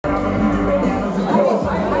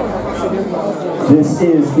This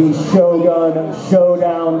is the Shogun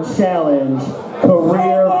Showdown Challenge,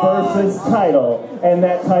 career versus title, and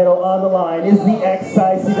that title on the line is the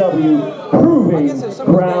Xicw Proving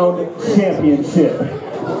Ground Championship.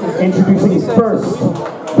 Introducing first,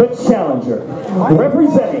 the challenger,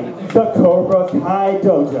 representing the Cobra Kai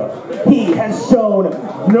Dojo. He has shown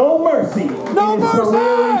no mercy in his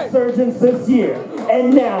career resurgence this year,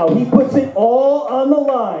 and now he puts it all on the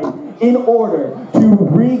line in order to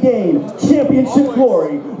regain championship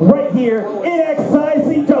glory right here in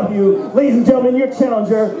Xicw. Ladies and gentlemen, your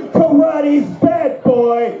challenger, karate's bad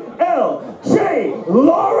boy, L.J.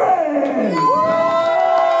 Lawerence!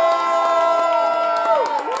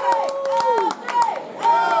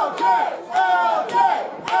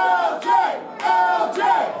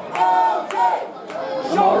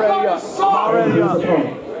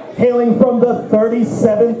 Hailing from the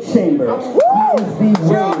 37th chamber, he is the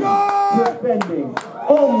reigning, defending,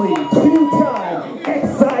 only two-time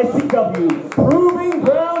Xicw Proving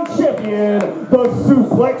Ground Champion, the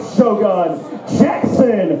Suplex Shogun,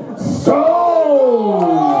 Jackson Stone!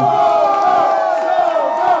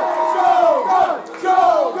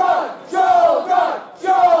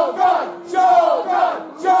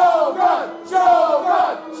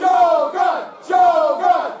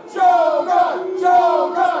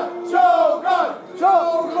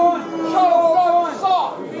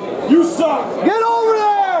 You suck! Get over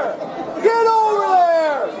there! Get over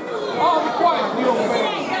there! Oh, be quiet, you don't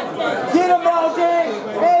fan. Get him, LJ!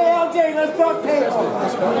 Hey, LJ, let's talk table.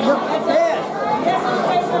 Yes.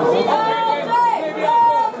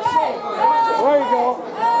 There you go.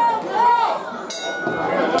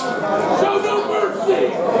 Show no mercy!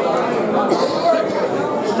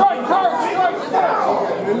 Strike hard, strike down!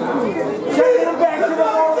 Taking him back to the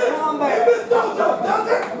Mortal Kombat.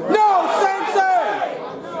 No, Sensei!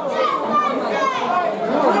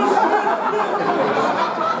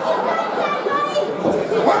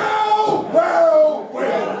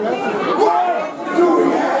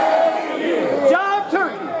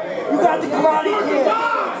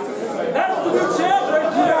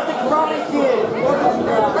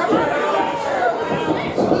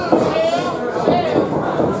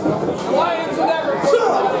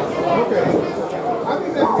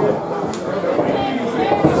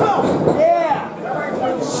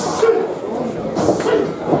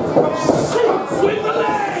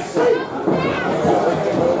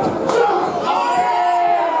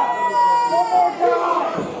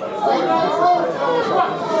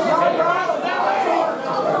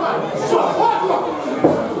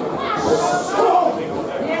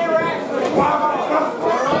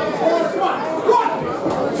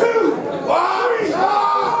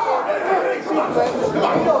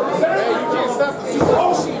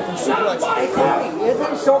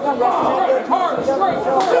 Isn't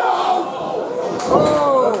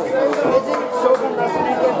Shogun wrestling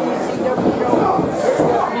at the PCW show?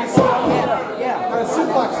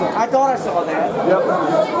 Yeah. I thought I saw that. Yep.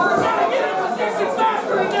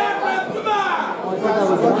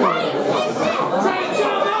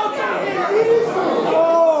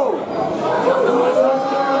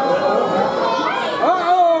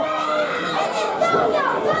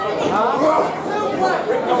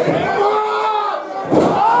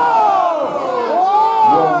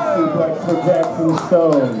 For Jackson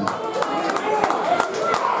Stone.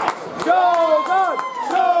 Shogun!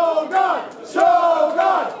 Shogun!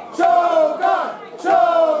 Shogun! Shogun!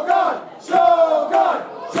 Shogun! Shogun!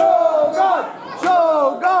 Shogun!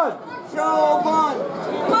 Shogun! Shogun!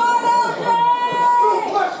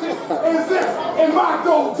 Suplex is this in my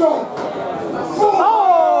dojo?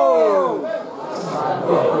 Oh!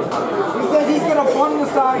 He says he's gonna fund the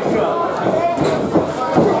sideshow.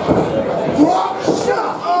 Drop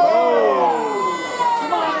shot!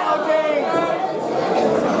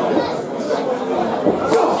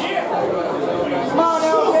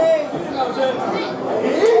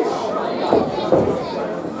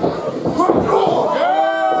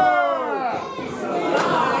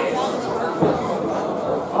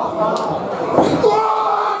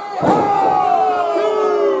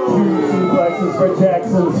 For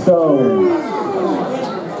Jackson Stone.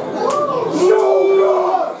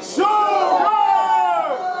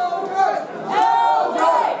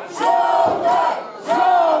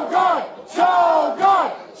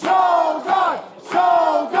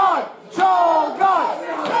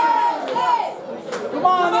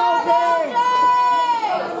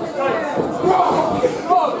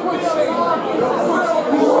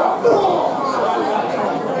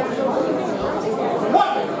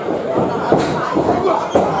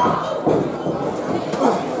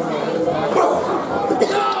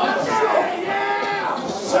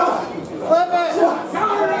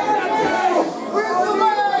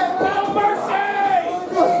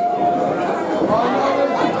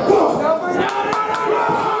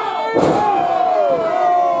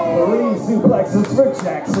 suplexes for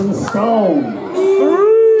Jackson Stone.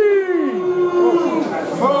 3.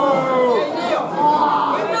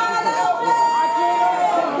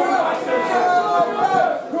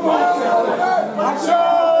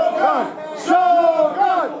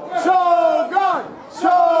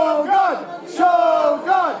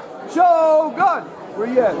 Shogun! Where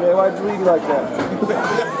you at, man? Why'd you leave me like that?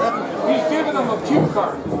 He's giving him a cue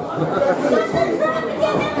card.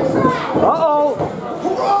 Uh-oh!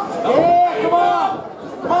 Yeah, come on!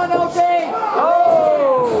 Come on, LJ! Oh!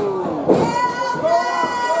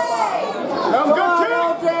 That was good, kid.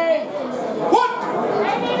 LJ! What?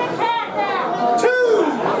 They need a countdown! 2,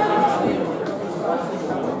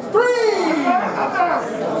 3.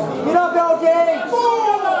 Get up, LJ! 4.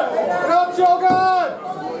 Get up, Shogun.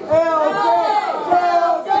 LJ!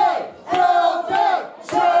 LJ! LJ!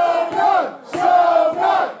 Shogun.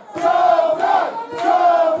 Shogun. Shogun.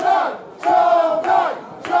 Shogun. Shogun.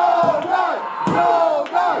 Shogun.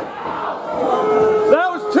 Shogun. That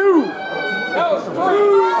was 2! That was 3.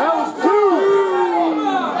 That was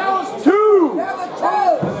 2! 2!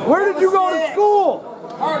 Where did you go to school?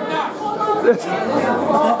 Hard knock.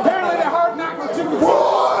 Apparently that hard knock was too good.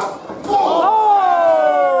 Oh!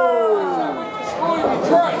 Screwing me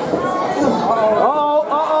twice.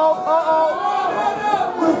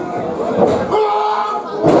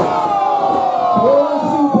 Four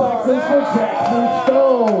suplexes for Jackson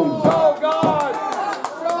Stone. Oh God!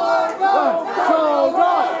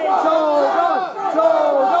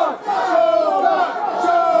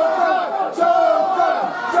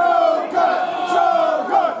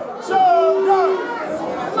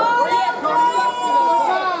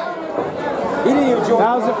 He didn't even join.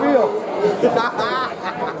 How's it feel?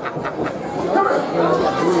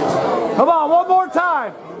 Come on, one more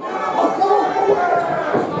time.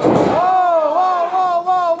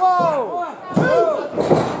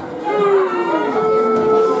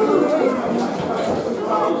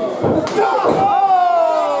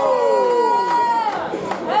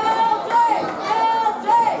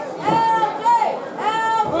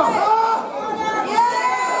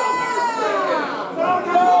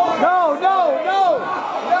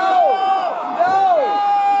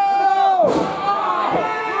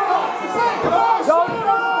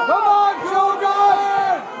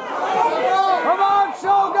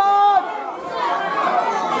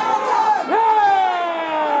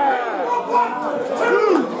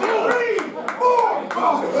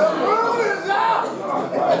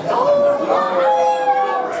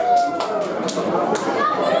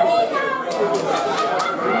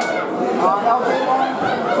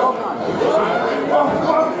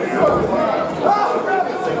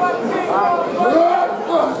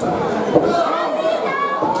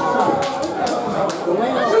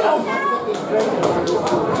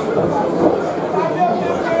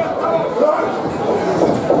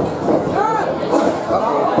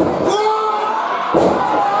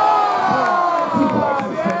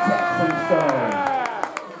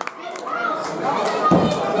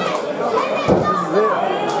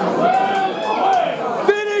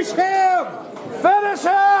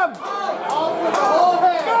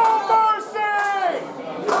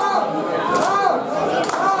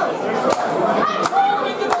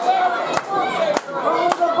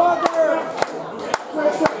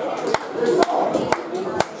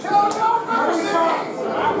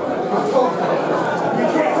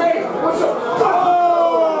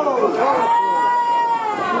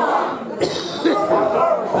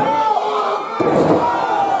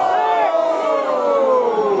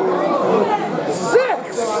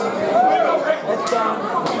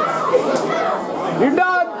 You're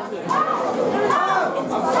done.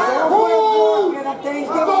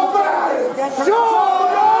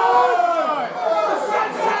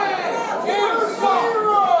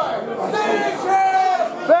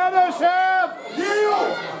 Finish him!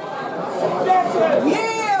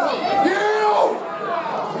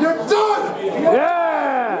 You're done!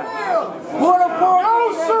 Yeah! What a point! No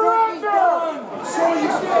surrender!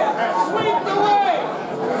 Sweep the way!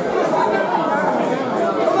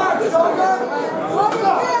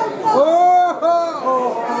 Oh!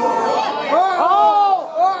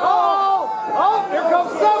 Here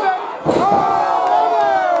comes 7!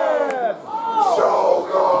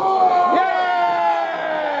 Yeah!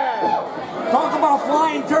 Talk about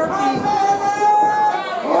flying turkey!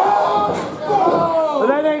 But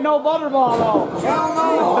that ain't no butterball though. Hell no!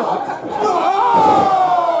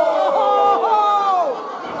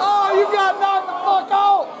 Oh, you got knocked the fuck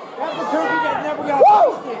out! That's a turkey that never got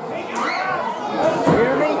roasted. You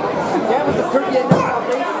hear me? That was a turkey that never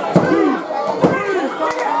got roasted.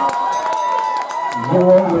 Your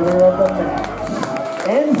winner of the match.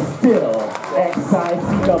 And still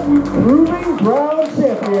XICW Proving Ground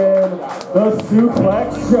Champion, the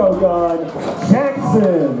Suplex Shogun,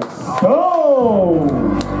 Jackson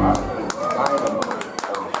Stone.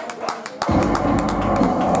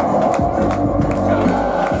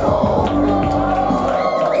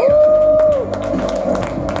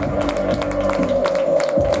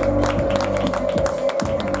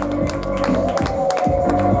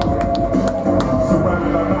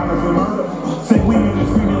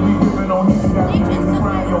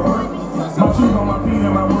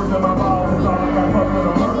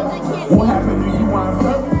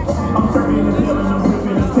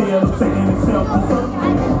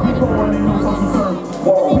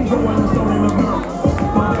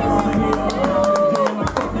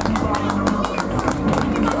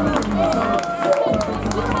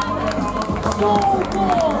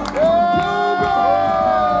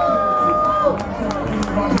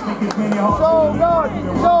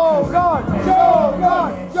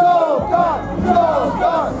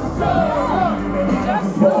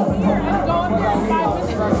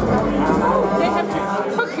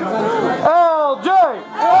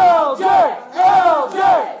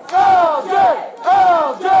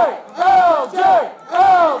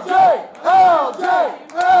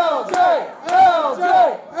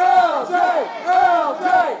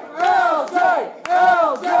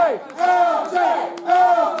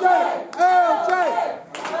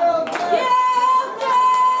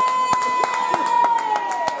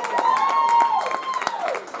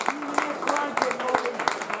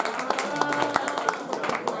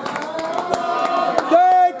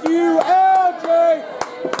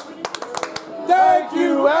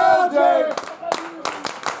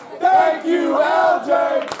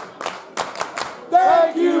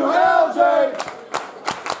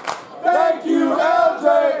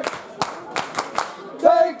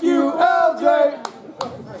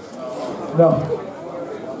 No.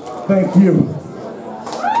 Thank you.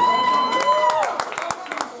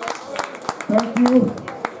 Thank you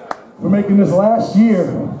for making this last year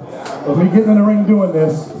of me getting in the ring doing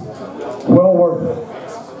this well worth it.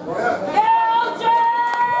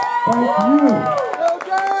 Thank you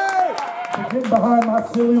for getting behind my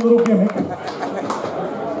silly little gimmick.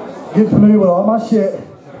 Get familiar with all my shit.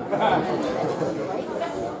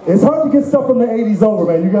 It's hard to get stuff from the 80s over,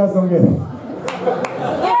 man. You guys don't get it.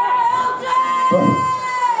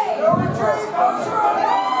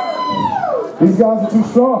 These guys are too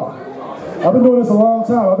strong. I've been doing this a long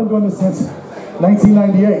time. I've been doing this since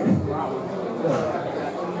 1998.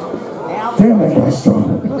 Damn, that guy's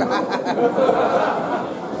strong.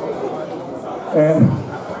 And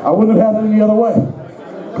I wouldn't have had it any other way.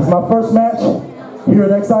 Because my first match here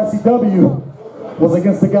at XICW was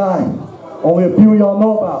against a guy only a few of y'all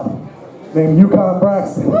know about, named Yukon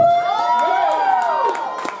Braxton.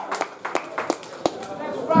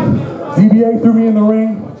 DBA threw me in the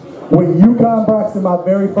ring with Yukon Braxton my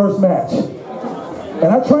very first match. And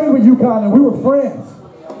I trained with Yukon and we were friends.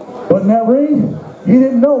 But in that ring, he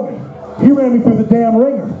didn't know me. He ran me through the damn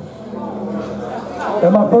ringer.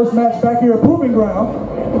 And my first match back here at Proving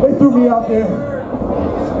Ground, they threw me out there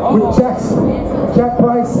with Jack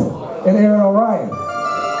Price and Aaron Orion.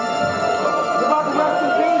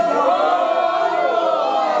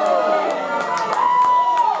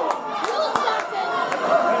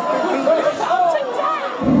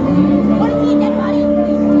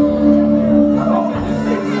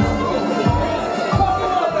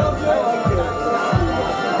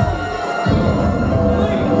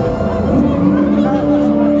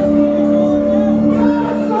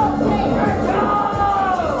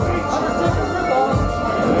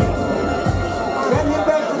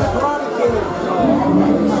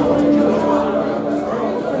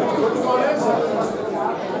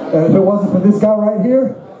 And if it wasn't for this guy right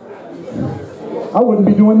here, I wouldn't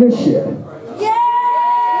be doing this shit. Yeah!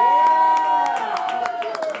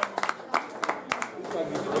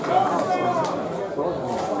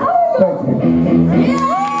 Thank you.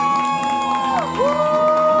 Yeah!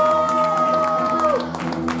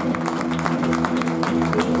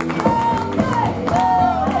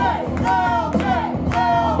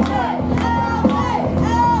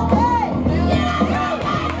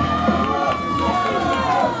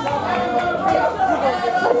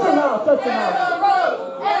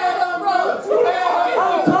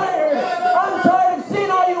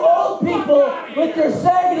 With your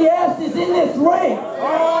saggy asses in this ring.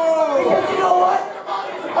 Because you know what?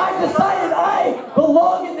 I decided I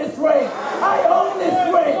belong in this ring. I